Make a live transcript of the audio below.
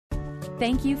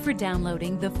Thank you for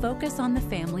downloading the Focus on the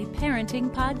Family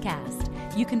Parenting Podcast.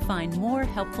 You can find more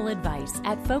helpful advice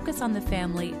at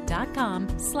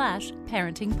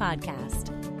focusonthefamily.com/parenting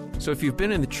podcast. So if you've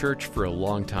been in the church for a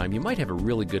long time, you might have a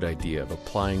really good idea of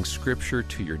applying Scripture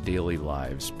to your daily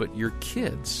lives, but your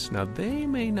kids, now they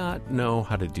may not know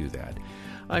how to do that.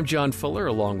 I'm John Fuller,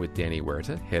 along with Danny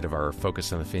Huerta, head of our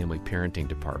Focus on the Family Parenting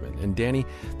Department. And Danny,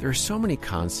 there are so many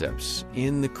concepts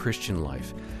in the Christian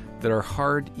life that are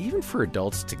hard even for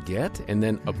adults to get and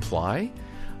then apply.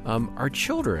 Our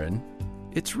children,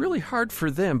 it's really hard for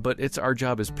them, but it's our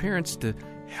job as parents to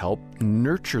help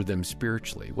nurture them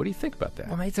spiritually. What do you think about that?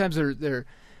 Well, many times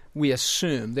we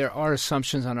assume, there are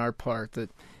assumptions on our part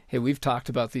that, hey, we've talked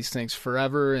about these things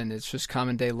forever and it's just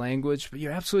common day language. But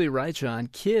you're absolutely right, John.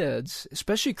 Kids,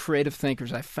 especially creative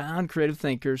thinkers, I found creative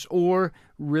thinkers or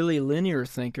really linear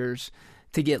thinkers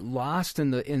to get lost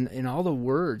in all the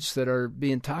words that are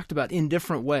being talked about in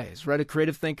different ways, right? A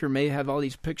creative thinker may have all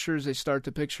these pictures they start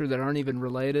to picture that aren't even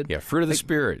related. Yeah, fruit of the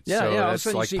Spirit. Yeah, so yeah,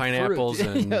 that's like pineapples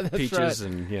and peaches.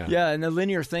 Right. And and the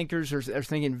linear thinkers are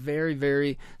thinking very,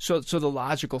 very, so the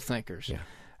logical thinkers,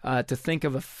 to think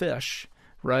of a fish,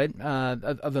 right?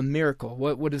 Of a miracle.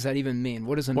 What does that even mean?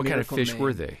 What does a miracle mean? What kind of fish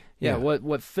were they? Yeah.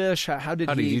 What fish? How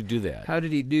did he do that? How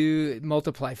did he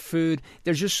multiply food?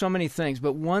 There's just so many things.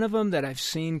 But one of them that I've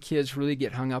seen kids really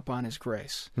get hung up on is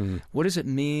grace. Mm-hmm. What does it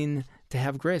mean to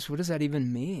have grace? What does that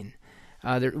even mean?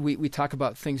 We talk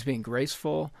about things being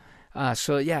graceful.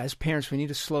 So as parents, we need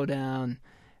to slow down,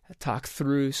 talk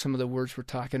through some of the words we're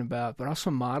talking about, but also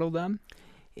model them.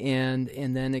 And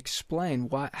then explain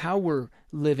how we're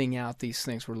living out these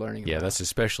things we're learning about. Yeah, that's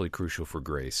especially crucial for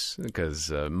grace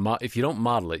because if you don't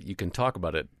model it, you can talk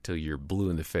about it till you're blue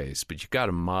in the face, but you've got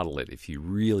to model it if you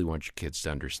really want your kids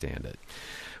to understand it.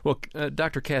 Well,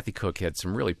 Dr. Kathy Cook had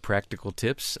some really practical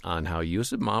tips on how you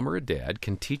as a mom or a dad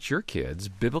can teach your kids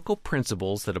biblical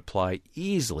principles that apply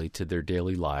easily to their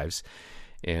daily lives.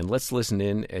 And let's listen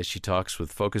in as she talks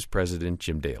with Focus President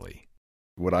Jim Daly.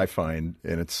 What I find,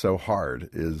 and it's so hard,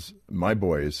 is my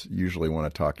boys usually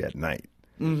want to talk at night.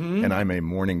 Mm-hmm. And I'm a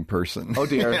morning person. Oh,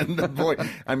 dear. And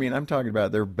I'm talking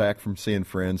about they're back from seeing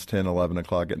friends 10, 11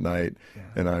 o'clock at night,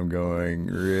 and I'm going,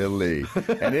 really?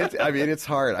 And it's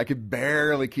hard. I could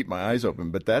barely keep my eyes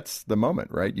open, but that's the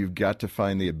moment, right? You've got to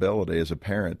find the ability as a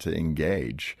parent to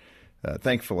engage.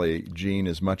 Thankfully, Jean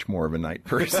is much more of a night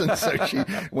person, so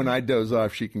when I doze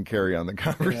off, she can carry on the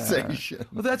conversation. Yeah.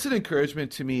 Well, that's an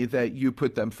encouragement to me that you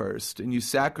put them first and you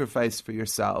sacrifice for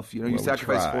yourself. You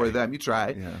sacrifice for them. You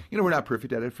try. Yeah. We're not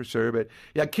perfect at it for sure, but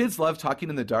kids love talking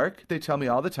in the dark. They tell me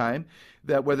all the time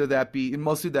that whether that be, and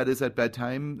mostly that is at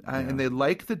bedtime, and they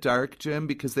like the dark, Jim,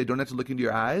 because they don't have to look into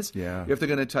your eyes. Yeah. If they're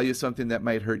going to tell you something that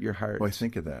might hurt your heart. Well, I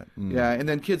think of that. Mm. Yeah, and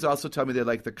then kids also tell me they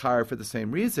like the car for the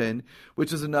same reason,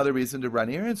 which is another reason to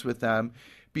run errands with them,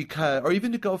 or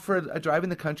even to go for a drive in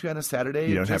the country on a Saturday.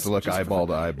 You don't have to look eyeball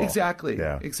to eyeball. Exactly.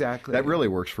 Yeah. Exactly. That really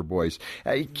works for boys.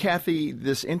 Kathy,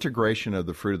 this integration of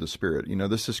the fruit of the Spirit,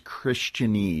 this is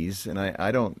Christianese, and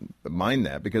I don't mind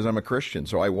that because I'm a Christian,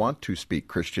 so I want to speak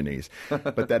Christianese.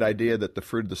 But that idea that the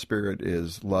fruit of the Spirit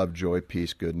is love, joy,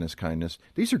 peace, goodness, kindness,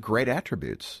 these are great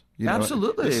attributes.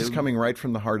 Absolutely. This is coming right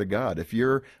from the heart of God. If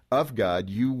you're of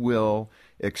God, you will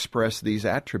express these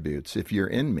attributes if you're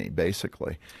in me,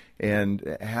 basically.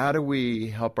 And how do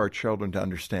we help our children to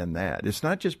understand that? It's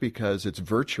not just because it's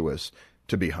virtuous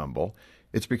to be humble.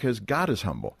 It's because God is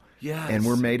humble. Yes. And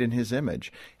we're made in His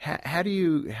image. How do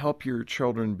you help your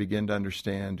children begin to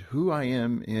understand who I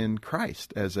am in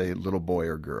Christ as a little boy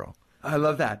or girl? I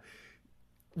love that.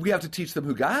 We have to teach them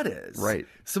who God is. Right.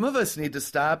 Some of us need to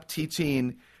stop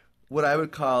teaching what I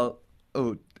would call,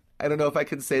 I don't know if I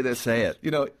can say this. Say it.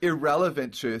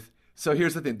 Irrelevant truth. So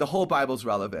here's the thing. The whole Bible's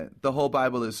relevant. The whole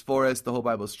Bible is for us. The whole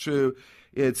Bible is true.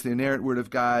 It's the inerrant Word of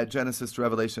God, Genesis to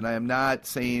Revelation. I am not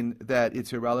saying that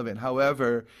it's irrelevant.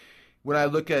 However, when I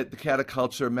look at the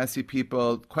counterculture, messy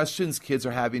people, questions kids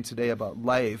are having today about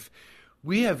life,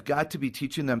 we have got to be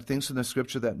teaching them things from the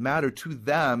Scripture that matter to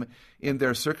them in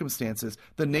their circumstances.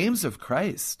 The names of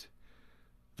Christ,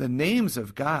 the names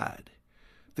of God,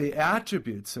 the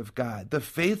attributes of God, the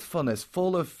faithfulness,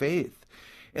 full of faith.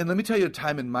 And let me tell you a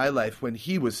time in my life when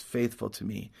He was faithful to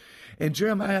me. And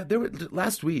Jeremiah,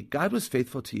 last week, God was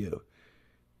faithful to you.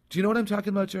 Do you know what I'm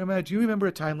talking about, Jeremiah? Do you remember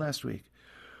a time last week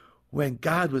when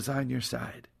God was on your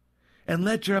side? And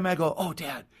let Jeremiah go, oh,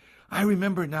 Dad, I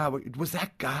remember now. Was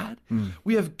that God?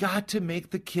 We have got to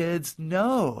make the kids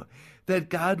know that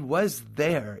God was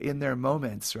there in their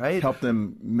moments, right? Help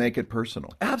them make it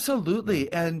personal.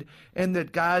 Absolutely. And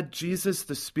that God, Jesus,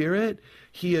 the Spirit,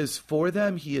 He is for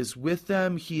them. He is with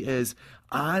them. He is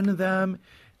on them.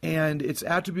 And its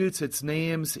attributes, its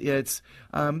names, there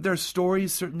are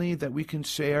stories certainly that we can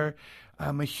share.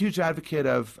 I'm a huge advocate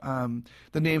of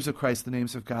the names of Christ, the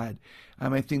names of God.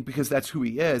 I think because that's who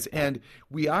he is. And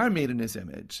we are made in his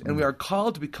image, and we are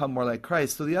called to become more like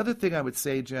Christ. So the other thing I would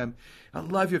say, Jim, I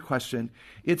love your question,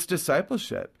 it's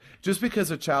discipleship. Just because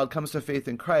a child comes to faith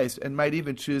in Christ and might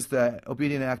even choose the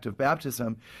obedient act of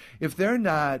baptism, if they're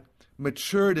not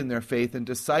matured in their faith and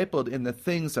discipled in the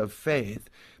things of faith,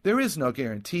 there is no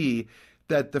guarantee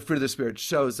that the fruit of the Spirit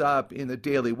shows up in the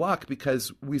daily walk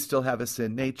because we still have a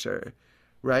sin nature.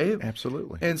 Right?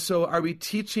 Absolutely. And so are we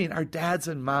teaching our dads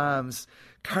and moms,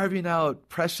 carving out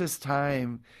precious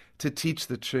time to teach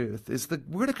the truth? Is the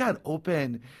Word of God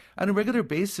open on a regular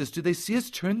basis? Do they see us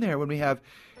turn there when we have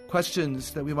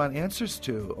questions that we want answers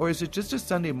to? Or is it just a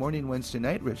Sunday morning, Wednesday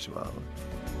night ritual?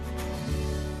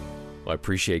 Well, I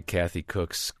appreciate Kathy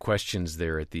Cook's questions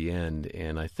there at the end,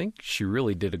 and I think she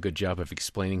really did a good job of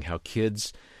explaining how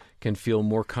kids can feel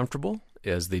more comfortable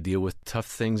as they deal with tough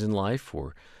things in life,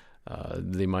 or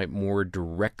they might more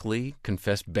directly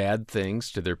confess bad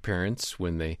things to their parents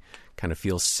when they kind of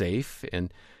feel safe.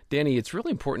 And Danny, it's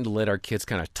really important to let our kids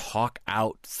kind of talk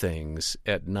out things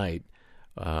at night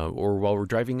or while we're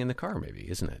driving in the car, maybe,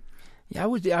 isn't it? Yeah, I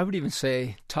would even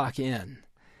say talk in,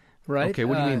 right? Okay,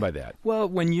 what do you mean by that? Well,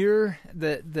 when you're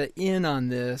the in on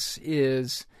this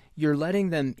is you're letting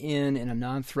them in a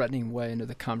non-threatening way into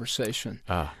the conversation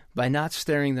by not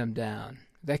staring them down.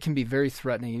 That can be very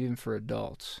threatening even for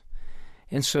adults.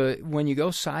 And so when you go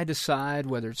side to side,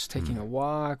 whether it's taking a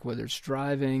walk, whether it's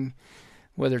driving,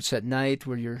 whether it's at night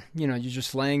where you're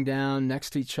just laying down next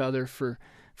to each other for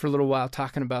a little while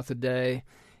talking about the day,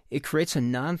 it creates a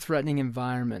non-threatening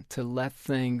environment to let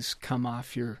things come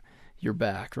off your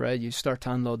back, right? You start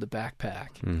to unload the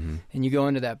backpack, and you go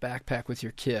into that backpack with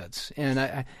your kids. And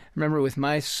I remember with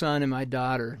my son and my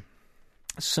daughter,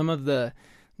 some of the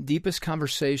deepest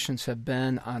conversations have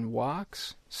been on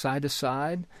walks, side to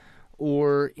side,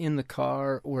 or in the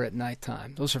car, or at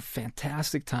nighttime. Those are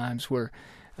fantastic times where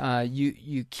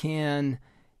you can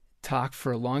talk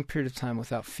for a long period of time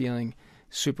without feeling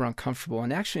super uncomfortable.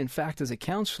 And actually, in fact, as a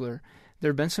counselor, there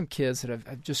have been some kids that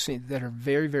I've just seen that are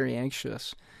very, very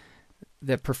anxious,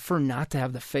 that prefer not to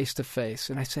have the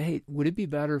face-to-face. And I say, hey, would it be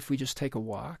better if we just take a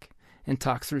walk and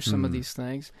talk through some of these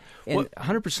things? And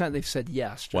 100% they've said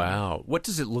yes. John. Wow. What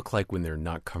does it look like when they're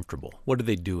not comfortable? What are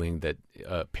they doing that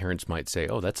parents might say,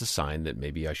 oh, that's a sign that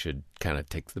maybe I should kind of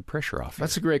take the pressure off?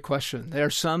 That's a great question. There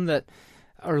are some that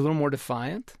are a little more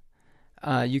defiant.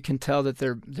 You can tell that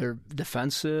they're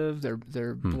defensive,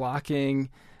 they're blocking,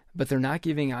 but they're not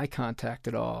giving eye contact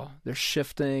at all. They're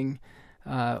shifting,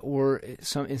 or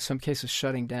in some cases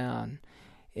shutting down.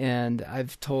 And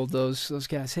I've told those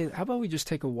guys, hey, how about we just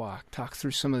take a walk, talk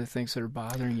through some of the things that are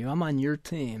bothering you. I'm on your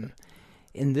team,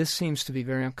 and this seems to be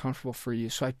very uncomfortable for you.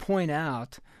 So I point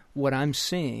out what I'm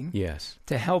seeing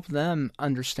to help them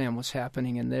understand what's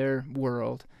happening in their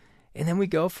world. And then we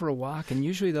go for a walk, and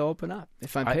usually they'll open up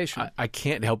if I'm patient. I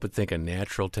can't help but think a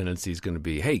natural tendency is going to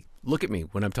be, hey, look at me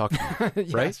when I'm talking to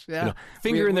you, right? Yes, yeah.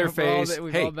 Finger in their face.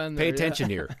 Hey, pay attention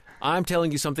here. I'm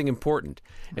telling you something important.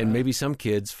 And maybe some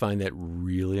kids find that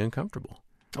really uncomfortable.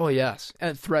 Oh, yes.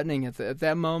 And threatening at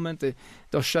that moment,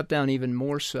 they'll shut down even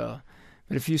more so.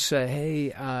 But if you say,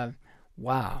 hey,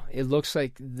 wow, it looks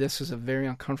like this is a very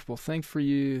uncomfortable thing for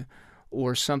you,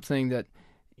 or something that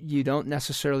you don't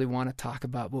necessarily want to talk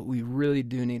about, but we really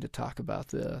do need to talk about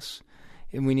this,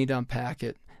 and we need to unpack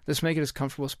it. Let's make it as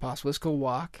comfortable as possible. Let's go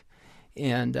walk,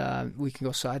 and we can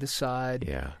go side to side.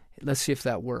 Yeah. Let's see if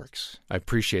that works. I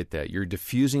appreciate that. You're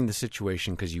diffusing the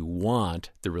situation because you want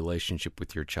the relationship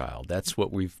with your child. That's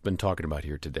what we've been talking about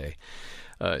here today.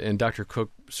 And Dr.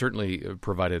 Cook certainly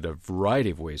provided a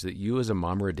variety of ways that you as a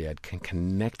mom or a dad can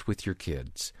connect with your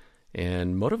kids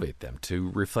and motivate them to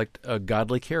reflect a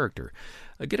godly character.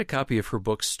 Get a copy of her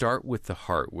book, Start with the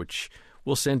Heart, which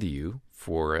we'll send to you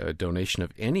for a donation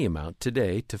of any amount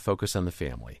today to Focus on the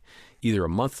Family. Either a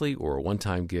monthly or a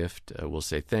one-time gift. We'll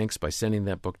say thanks by sending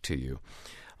that book to you.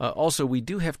 Also, we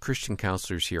do have Christian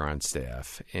counselors here on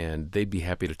staff, and they'd be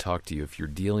happy to talk to you if you're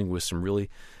dealing with some really,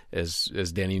 as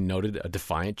Danny noted, a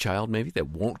defiant child maybe that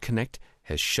won't connect,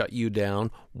 has shut you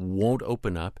down, won't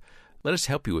open up. Let us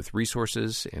help you with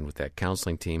resources and with that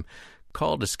counseling team.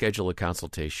 Call to schedule a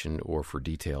consultation or for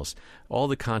details. All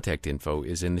the contact info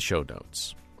is in the show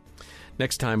notes.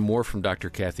 Next time, more from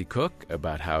Dr. Kathy Cook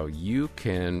about how you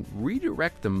can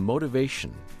redirect the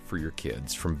motivation for your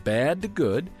kids from bad to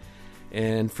good.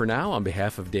 And for now, on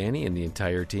behalf of Danny and the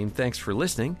entire team, thanks for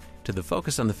listening to the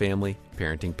Focus on the Family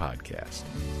Parenting Podcast.